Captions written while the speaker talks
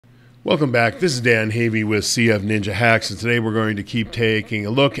Welcome back. This is Dan Havey with CF Ninja Hacks, and today we're going to keep taking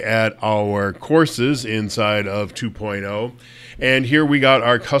a look at our courses inside of 2.0. And here we got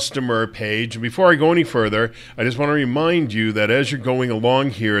our customer page. And before I go any further, I just want to remind you that as you're going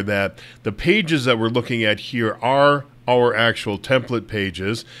along here, that the pages that we're looking at here are our actual template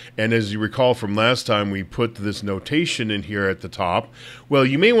pages. And as you recall from last time, we put this notation in here at the top. Well,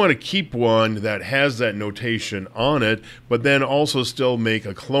 you may want to keep one that has that notation on it, but then also still make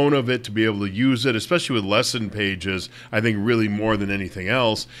a clone of it to be able to use it, especially with lesson pages. I think really more than anything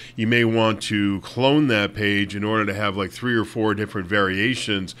else, you may want to clone that page in order to have like 3 or 4 different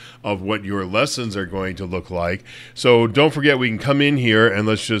variations of what your lessons are going to look like. So don't forget, we can come in here and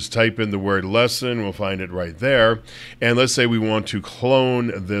let's just type in the word lesson. We'll find it right there. And let's say we want to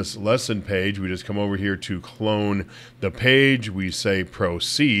clone this lesson page. We just come over here to clone the page. We say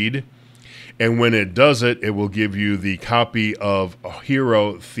proceed. And when it does it, it will give you the copy of a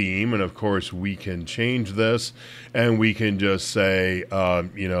hero theme. And of course, we can change this. And we can just say,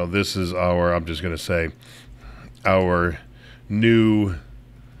 this is our, I'm just going to say, our new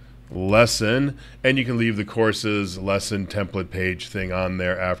lesson, and you can leave the courses lesson template page thing on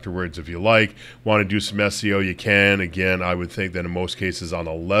there afterwards if you like. Want to do some SEO, you can. Again, I would think that in most cases on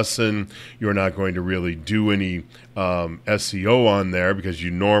a lesson you're not going to really do any SEO on there, because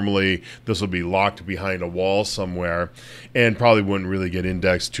you normally, this will be locked behind a wall somewhere and probably wouldn't really get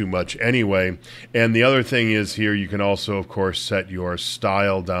indexed too much anyway. And the other thing is here, you can also of course set your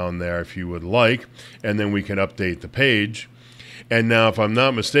style down there if you would like, and then we can update the page. And now, if I'm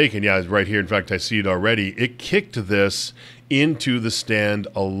not mistaken, yeah, right here, in fact, I see it already, it kicked this into the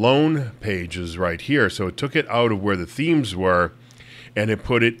standalone pages right here. So it took it out of where the themes were, and it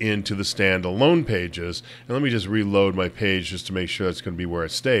put it into the standalone pages. And let me just reload my page just to make sure it's going to be where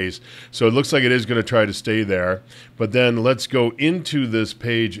it stays. So it looks like it is going to try to stay there. But then let's go into this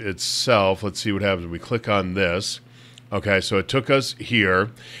page itself. Let's see what happens when we click on this. Okay, so it took us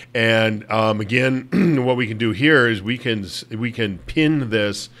here, and again, what we can do here is we can pin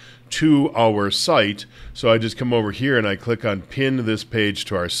this to our site. So I just come over here and I click on pin this page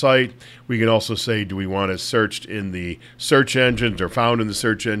to our site. We can also say, do we want it searched in the search engines or found in the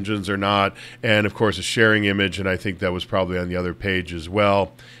search engines or not? And of course, a sharing image, and I think that was probably on the other page as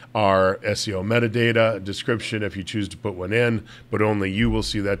well. Our SEO metadata description, if you choose to put one in, but only you will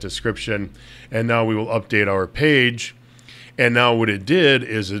see that description. And now we will update our page. And now what it did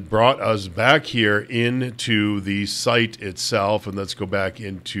is it brought us back here into the site itself. And let's go back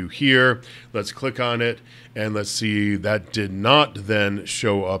into here. Let's click on it. And let's see, that did not then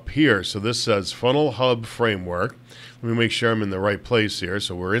show up here. So this says Funnel Hub Framework. Let me make sure I'm in the right place here.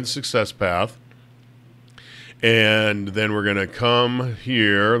 So we're in Success Path. And then we're going to come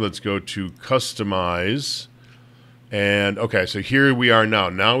here. Let's go to Customize. And okay, so here we are now.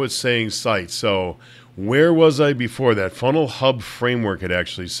 Now it's saying Site. So where was I before that? Funnel Hub Framework, it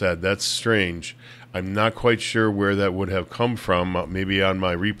actually said. That's strange. I'm not quite sure where that would have come from. Maybe on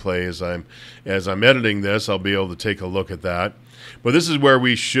my replay as I'm editing this, I'll be able to take a look at that. But this is where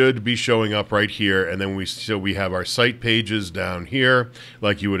we should be showing up right here. And then we have our site pages down here,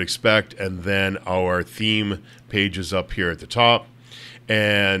 like you would expect, and then our theme pages up here at the top.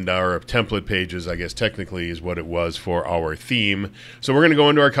 And our template pages, I guess technically is what it was for our theme. So we're going to go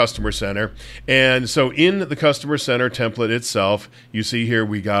into our Customer Center. And so in the Customer Center template itself, you see here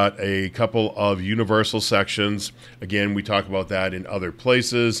we got a couple of universal sections. Again, we talk about that in other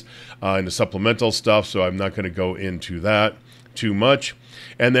places, in the supplemental stuff, so I'm not going to go into that too much.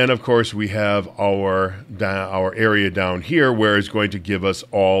 And then, of course, we have our area down here where it's going to give us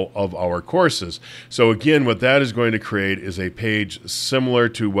all of our courses. So again, what that is going to create is a page similar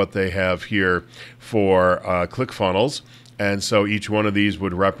to what they have here for ClickFunnels. And so each one of these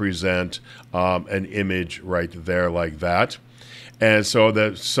would represent an image right there like that. And so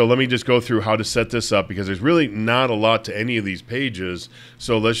let me just go through how to set this up, because there's really not a lot to any of these pages.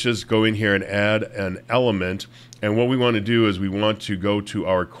 So let's just go in here and add an element. And what we want to do is we want to go to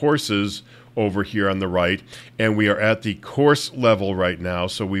our courses over here on the right, and we are at the course level right now.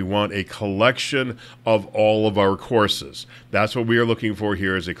 So we want a collection of all of our courses. That's what we are looking for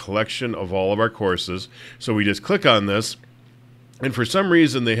here, is a collection of all of our courses. So we just click on this. And for some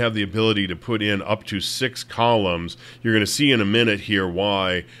reason, they have the ability to put in up to 6 columns. You're going to see in a minute here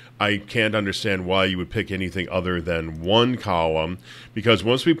why. I can't understand why you would pick anything other than 1 column, because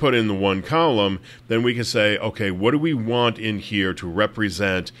once we put in the 1 column, then we can say, okay, what do we want in here to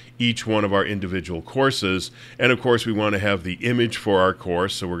represent each one of our individual courses? And of course, we want to have the image for our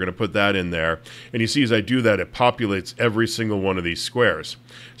course, so we're going to put that in there. And you see, as I do that, it populates every single one of these squares.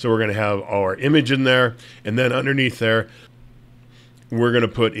 So we're going to have our image in there, and then underneath there, we're going to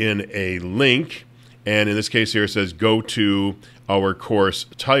put in a link. And in this case here, it says go to our course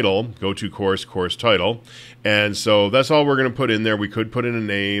title, go to course title. And so that's all we're going to put in there. We could put in a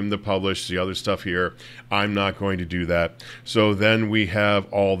name, the publish, the other stuff here. I'm not going to do that. So then we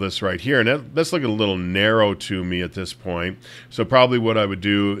have all this right here. And that's looking a little narrow to me at this point. So probably what I would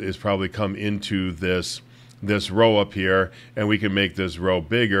do is probably come into this row up here, and we can make this row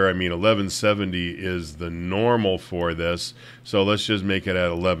bigger. I mean, 1170 is the normal for this, so let's just make it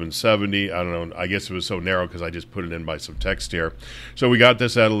at 1170. I don't know, I guess it was so narrow because I just put it in by some text here. So we got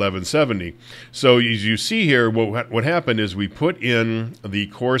this at 1170. So as you see here, what happened is we put in the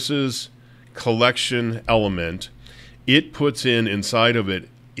courses collection element. It puts in inside of it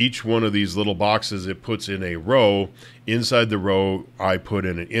each one of these little boxes. It puts in a row. Inside the row, I put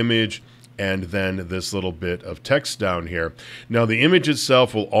in an image and then this little bit of text down here. Now the image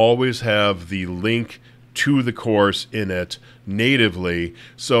itself will always have the link to the course in it natively,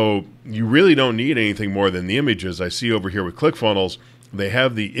 so you really don't need anything more than the images. I see over here with ClickFunnels, they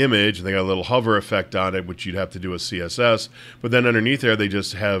have the image, they got a little hover effect on it, which you'd have to do with CSS, but then underneath there they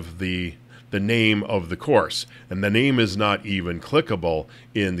just have the name of the course, and the name is not even clickable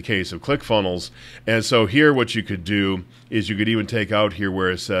in the case of ClickFunnels. And so here what you could do is you could even take out here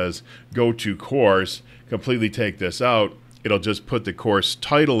where it says go to course, completely take this out. It'll just put the course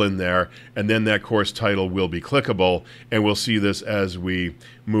title in there, and then that course title will be clickable, and we'll see this as we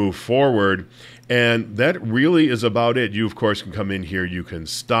move forward. And that really is about it. You, of course, can come in here. You can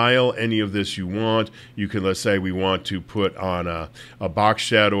style any of this you want. You can, let's say we want to put on a box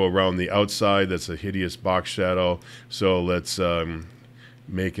shadow around the outside. That's a hideous box shadow. So let's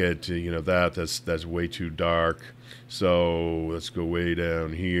make it, you know, that's way too dark. So let's go way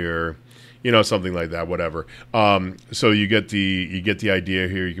down here. You know, something like that, whatever. So you get the idea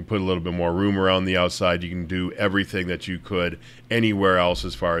here. You can put a little bit more room around the outside. You can do everything that you could anywhere else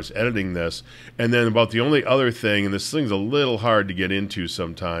as far as editing this. And then about the only other thing, and this thing's a little hard to get into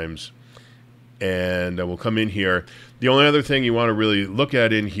sometimes, and we'll come in here. The only other thing you want to really look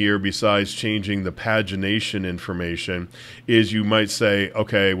at in here besides changing the pagination information is you might say,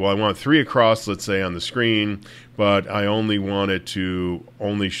 okay, well, I want 3 across, let's say, on the screen, but I only want it to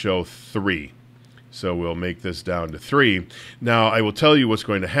only show 3. So we'll make this down to 3. Now, I will tell you what's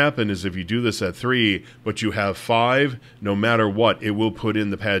going to happen is if you do this at 3, but you have 5, no matter what, it will put in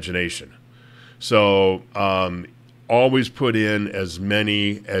the pagination. So always put in as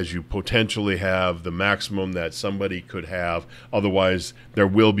many as you potentially have, the maximum that somebody could have. Otherwise, there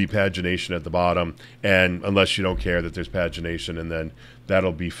will be pagination at the bottom, and unless you don't care that there's pagination, and then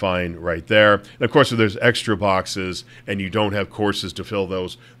that'll be fine right there. And of course, if there's extra boxes and you don't have courses to fill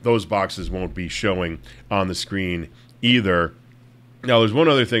those boxes won't be showing on the screen either. Now, there's one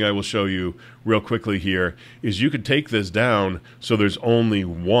other thing I will show you real quickly here, is you could take this down so there's only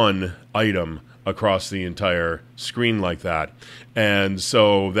one item across the entire screen like that. And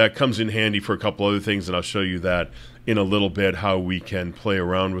so that comes in handy for a couple other things, and I'll show you that in a little bit, how we can play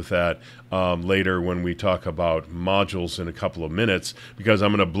around with that later when we talk about modules in a couple of minutes, because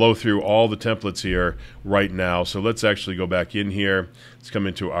I'm going to blow through all the templates here right now. So let's actually go back in here. Let's come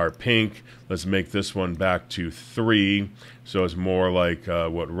into our pink. Let's make this one back to 3. So it's more like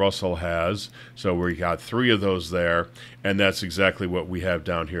what Russell has. So we got 3 of those there, and that's exactly what we have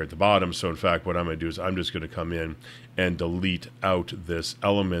down here at the bottom. So in fact, what I'm going to do is I'm just going to come in and delete out this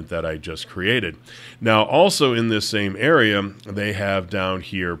element that I just created. Now, also in this same area, they have down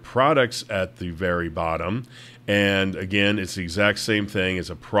here products at the very bottom. And again, it's the exact same thing. It's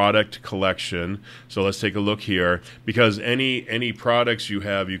a product collection. So let's take a look here, because any products you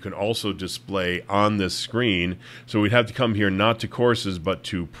have, you can also display on this screen. So we'd have to come here not to courses, but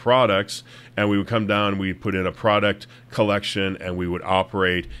to products. And we would come down, we'd put in a product collection, and we would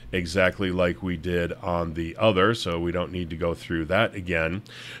operate exactly like we did on the other. So we don't need to go through that again.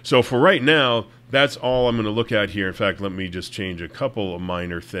 So for right now, that's all I'm going to look at here. In fact, let me just change a couple of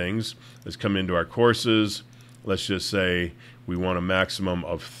minor things. Let's come into our courses. Let's just say we want a maximum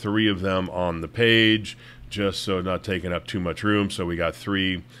of 3 of them on the page, just so not taking up too much room. So we got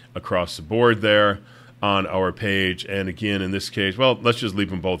 3 across the board there on our page. And again, in this case, well, let's just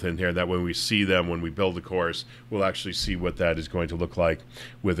leave them both in here. That way we see them when we build the course. We'll actually see what that is going to look like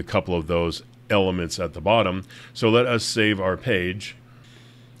with a couple of those elements at the bottom. So let us save our page.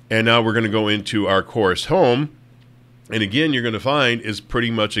 And now we're going to go into our course home. And again, you're going to find is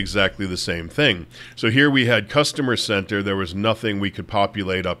pretty much exactly the same thing. So here we had Customer Center. There was nothing we could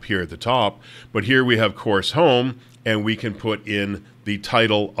populate up here at the top. But here we have Course Home, and we can put in the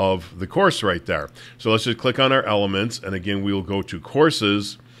title of the course right there. So let's just click on our elements. And again, we'll go to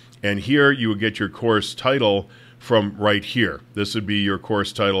Courses. And here you will get your course title from right here. This would be your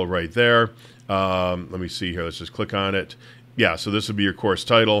course title right there. Let me see here. Let's just click on it. Yeah, so this would be your course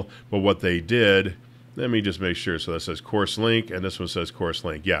title. But what they did, let me just make sure. So that says course link, and this one says course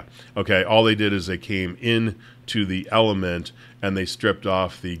link. Yeah. Okay. All they did is they came in to the element and they stripped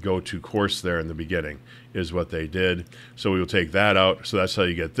off the go to course there in the beginning is what they did. So we will take that out. So that's how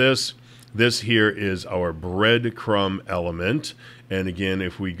you get this. This here is our breadcrumb element. And again,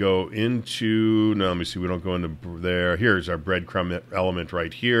 if we go into, no, let me see, we don't go into there. Here's our breadcrumb element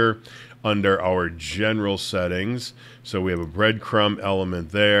right here under our general settings. So we have a breadcrumb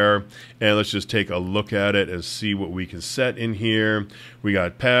element there. And let's just take a look at it and see what we can set in here. We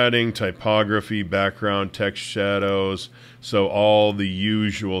got padding, typography, background, text shadows. So all the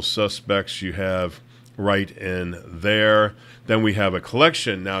usual suspects you have right in there. Then we have a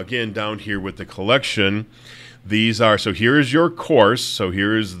collection. Now again, down here with the collection, these are, so here is your course. So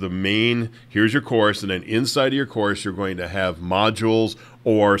here's the main, here's your course, and then inside of your course you're going to have modules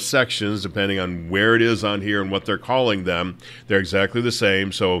or sections depending on where it is on here and what they're calling them. They're exactly the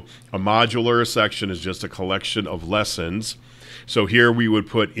same. So a module or a section is just a collection of lessons. So here we would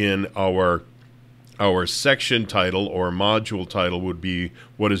put in our section title or module title would be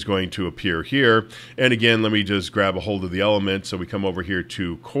what is going to appear here. And again, let me just grab a hold of the element. So we come over here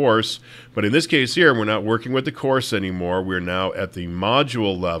to course. But in this case here, we're not working with the course anymore. We're now at the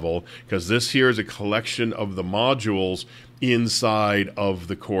module level because this here is a collection of the modules inside of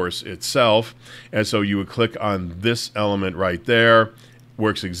the course itself. And so you would click on this element right there.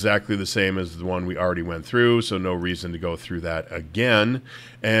 Works exactly the same as the one we already went through, so no reason to go through that again.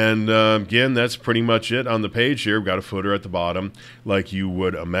 And again, that's pretty much it on the page here. We've got a footer at the bottom like you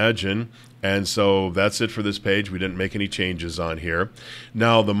would imagine. And so that's it for this page. We didn't make any changes on here.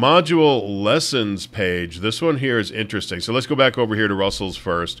 Now the module lessons page, this one here is interesting. So let's go back over here to Russell's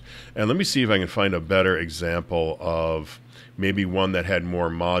first, and let me see if I can find a better example of maybe one that had more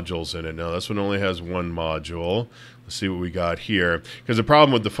modules in it. Now this one only has one module. Let's see what we got here. Because the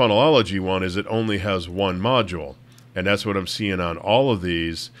problem with the funnelology one is it only has one module. And that's what I'm seeing on all of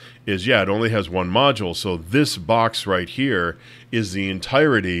these is, yeah, it only has one module. So this box right here is the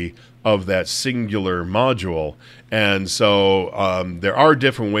entirety of that singular module. And so there are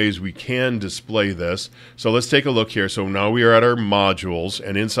different ways we can display this. So let's take a look here. So now we are at our modules,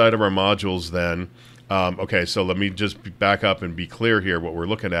 and inside of our modules then, okay, so let me just back up and be clear here what we're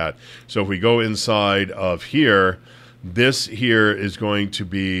looking at. So if we go inside of here, this here is going to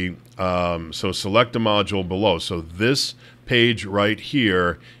be, so select the module below. So this page right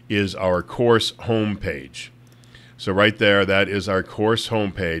here is our course home page. So right there, that is our course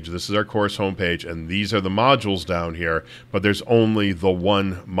homepage. This is our course homepage, and these are the modules down here, but there's only the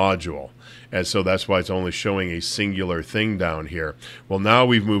one module. And so that's why it's only showing a singular thing down here. Well, now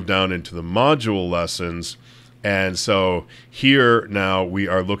we've moved down into the module lessons, and so here now we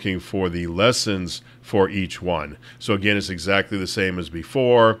are looking for the lessons for each one. So again, it's exactly the same as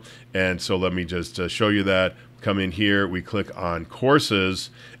before, and so let me just show you that. Come in here, we click on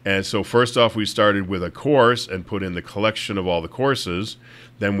courses, and so first off we started with a course and put in the collection of all the courses.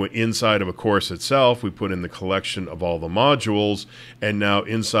 Then inside of a course itself we put in the collection of all the modules, and now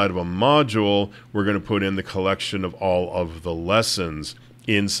inside of a module we're going to put in the collection of all of the lessons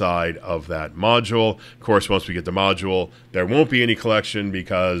inside of that module. Of course, once we get the module, there won't be any collection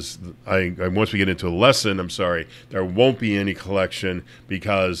because once we get into a lesson, I'm sorry, there won't be any collection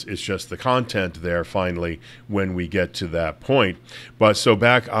because it's just the content there finally when we get to that point. But so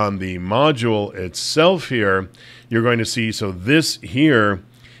back on the module itself here, you're going to see, so this here,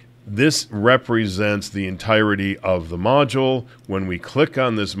 this represents the entirety of the module. When we click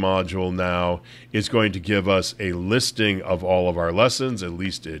on this module now, it's going to give us a listing of all of our lessons. At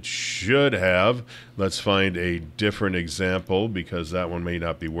least it should have. Let's find a different example because that one may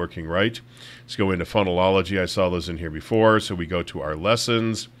not be working right. Let's go into funnelology. I saw those in here before. So we go to our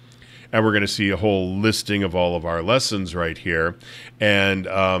lessons, and we're going to see a whole listing of all of our lessons right here. And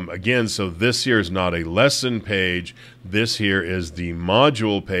again, so this here is not a lesson page. This here is the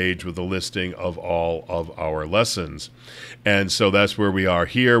module page with a listing of all of our lessons. And so that's where we are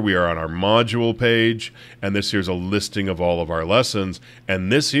here. We are on our module page, and this here's a listing of all of our lessons.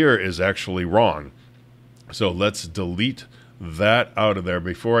 And this here is actually wrong. So let's delete that out of there.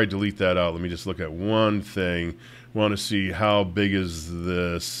 Before I delete that out, let me just look at one thing. Want to see how big is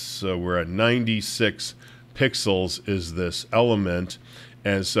this. So we're at 96 pixels is this element,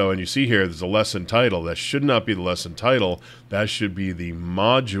 and so, and you see here there's a lesson title. That should not be the lesson title, that should be the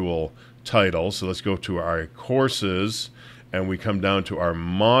module title. So let's go to our courses, and we come down to our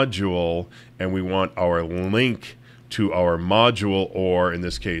module, and we want our link to our module, or in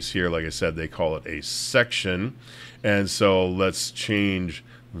this case here, like I said, they call it a section. And so let's change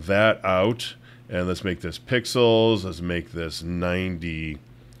that out, and let's make this pixels. Let's make this 96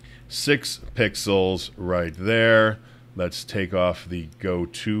 pixels right there. Let's take off the go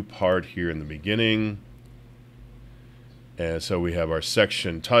to part here in the beginning. And so we have our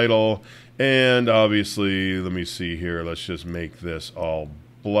section title, and obviously, let me see here, let's just make this all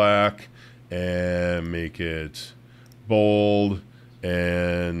black and make it bold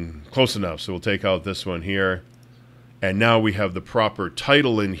and close enough. So we'll take out this one here. And now we have the proper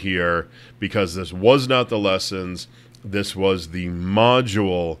title in here, because this was not the lessons. This was the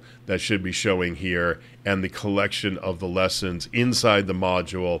module that should be showing here, and the collection of the lessons inside the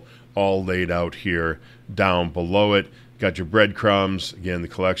module all laid out here down below it. Got your breadcrumbs, again, the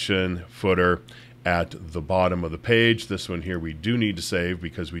collection, footer at the bottom of the page. This one here we do need to save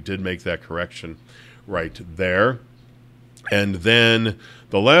because we did make that correction right there. And then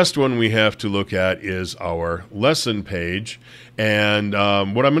the last one we have to look at is our lesson page. And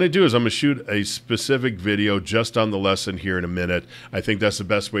what I'm going to do is I'm going to shoot a specific video just on the lesson here in a minute. I think that's the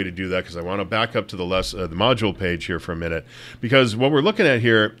best way to do that, because I want to back up to the module page here for a minute. Because what we're looking at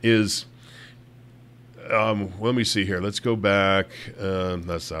here is, let me see here. Let's go back.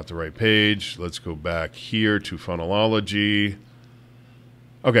 That's not the right page. Let's go back here to Funnelology.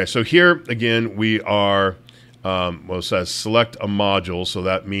 Okay, so here again we are. Well, it says select a module, so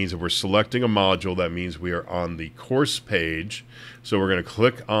that means if we're selecting a module, that means we are on the course page. So we're going to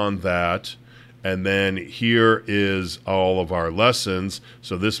click on that, and then here is all of our lessons.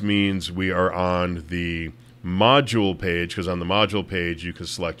 So this means we are on the module page, because on the module page you can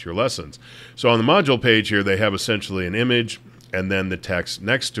select your lessons. So on the module page here, they have essentially an image and then the text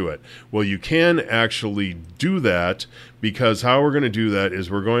next to it. Well, you can actually do that, because how we're going to do that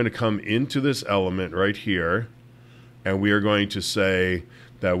is we're going to come into this element right here, and we are going to say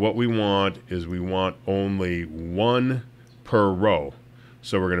that what we want is we want only one per row.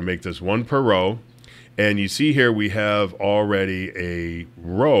 So we're going to make this one per row, and you see here we have already a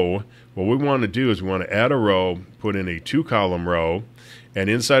row. What we want to do is we want to add a row, put in a 2-column row, and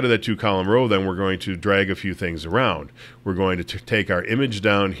inside of that 2-column row, then we're going to drag a few things around. We're going to take our image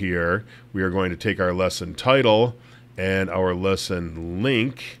down here. We are going to take our lesson title and our lesson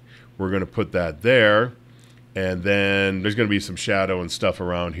link. We're going to put that there. And then there's going to be some shadow and stuff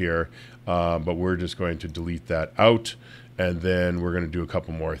around here, but we're just going to delete that out. And then we're going to do a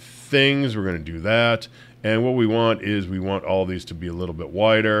couple more things. We're going to do that. And what we want is we want all these to be a little bit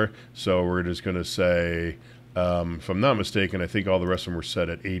wider. So we're just going to say, if I'm not mistaken, I think all the rest of them were set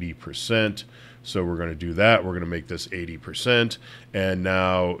at 80%. So we're going to do that. We're going to make this 80%. And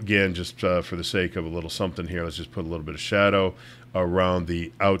now, again, just for the sake of a little something here, let's just put a little bit of shadow around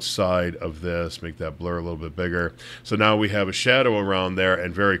the outside of this, make that blur a little bit bigger. So now we have a shadow around there,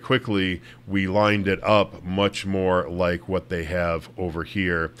 and very quickly we lined it up much more like what they have over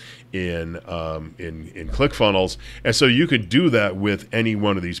here in ClickFunnels. And so you could do that with any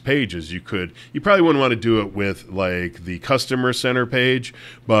one of these pages. You probably wouldn't want to do it with like the customer center page,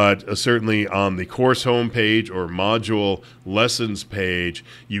 but certainly on the course home page or module lessons page,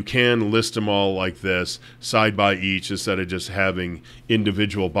 you can list them all like this, side by each, instead of just having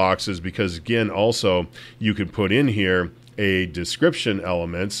individual boxes, because again, also you can put in here a description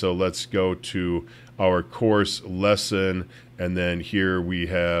element. So let's go to our course lesson, and then here we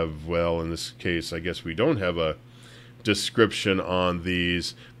have, well, in this case, I guess we don't have a description on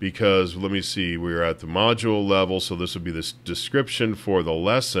these, because let me see, we're at the module level, so this would be this description for the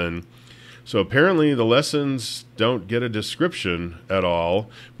lesson. So apparently the lessons don't get a description at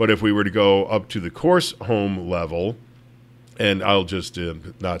all, but if we were to go up to the course home level, and I'll just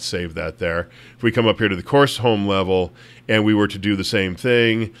not save that there. If we come up here to the course home level and we were to do the same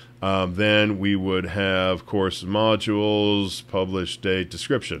thing, then we would have course modules, publish date,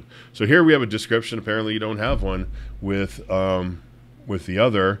 description. So here we have a description. Apparently you don't have one with the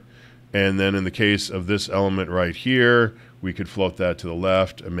other. And then in the case of this element right here, we could float that to the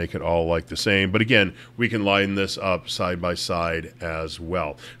left and make it all like the same. But again, we can line this up side by side as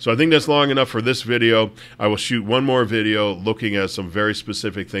well. So I think that's long enough for this video. I will shoot one more video looking at some very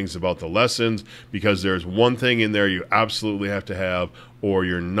specific things about the lessons, because there's one thing in there you absolutely have to have, or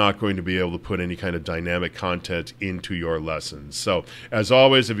you're not going to be able to put any kind of dynamic content into your lessons. So as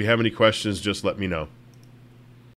always, if you have any questions, just let me know.